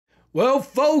Well,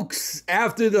 folks,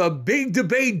 after the big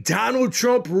debate, Donald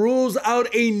Trump rules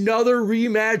out another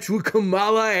rematch with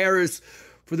Kamala Harris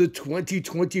for the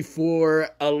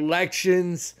 2024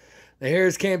 elections. The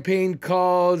Harris campaign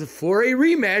called for a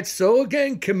rematch. So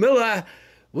again, Kamala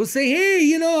will say,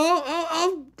 "Hey,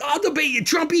 I'll debate you,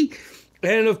 Trumpy."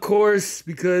 And of course,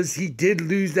 because he did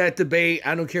lose that debate,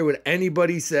 I don't care what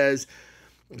anybody says.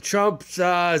 Trump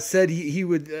said he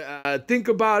would think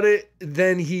about it.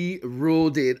 Then he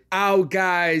ruled it out,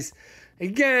 guys.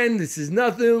 Again, this is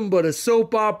nothing but a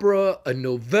soap opera, a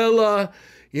novella.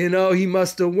 He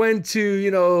must have went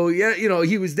to,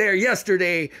 he was there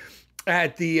yesterday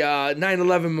at the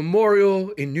 9/11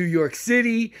 memorial in New York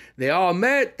City. They all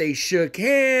met. They shook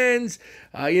hands.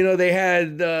 They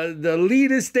had the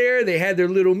elitists there. They had their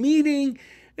little meeting.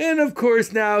 And of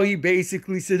course, now he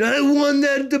basically said, "I won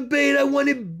that debate. I won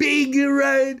it big,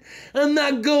 right? I'm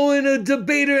not going to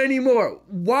debate her anymore."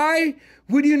 Why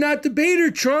would you not debate her,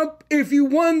 Trump, if you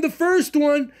won the first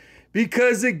one?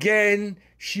 Because again,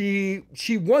 she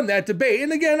won that debate.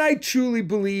 And again, I truly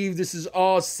believe this is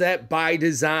all set by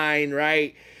design,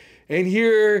 right? And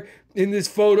here in this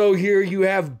photo here, you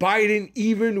have Biden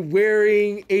even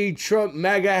wearing a Trump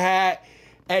MAGA hat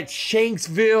at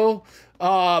Shanksville,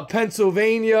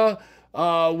 Pennsylvania,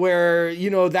 where,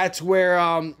 that's where,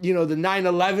 the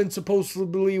 9/11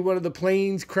 supposedly one of the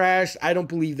planes crashed. I don't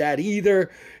believe that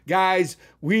either. Guys,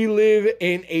 we live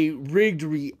in a rigged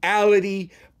reality.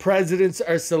 Presidents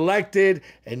are selected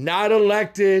and not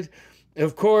elected.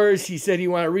 Of course, he said he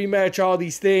wanted to rematch all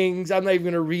these things. I'm not even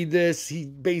going to read this. He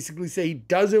basically said he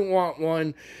doesn't want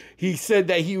one. He said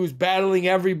that he was battling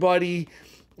everybody,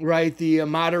 right? The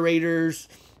moderators.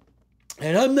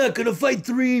 And I'm not going to fight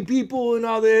three people and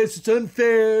all this. It's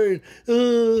unfair.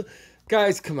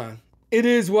 Guys, come on. It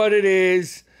is what it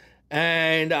is.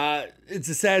 And it's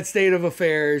a sad state of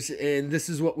affairs. And this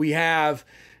is what we have.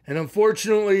 And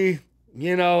unfortunately,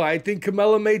 I think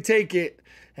Kamala may take it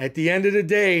at the end of the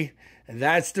day. And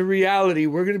that's the reality.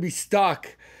 We're going to be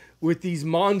stuck with these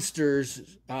monsters,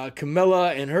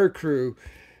 Kamala and her crew.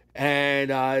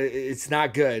 And it's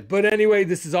not good. But anyway,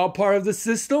 this is all part of the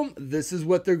system. This is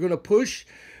what they're going to push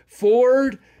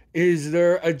forward, is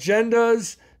their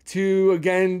agendas to,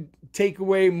 again, take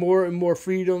away more and more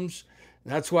freedoms.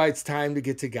 That's why it's time to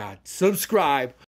get to God. Subscribe.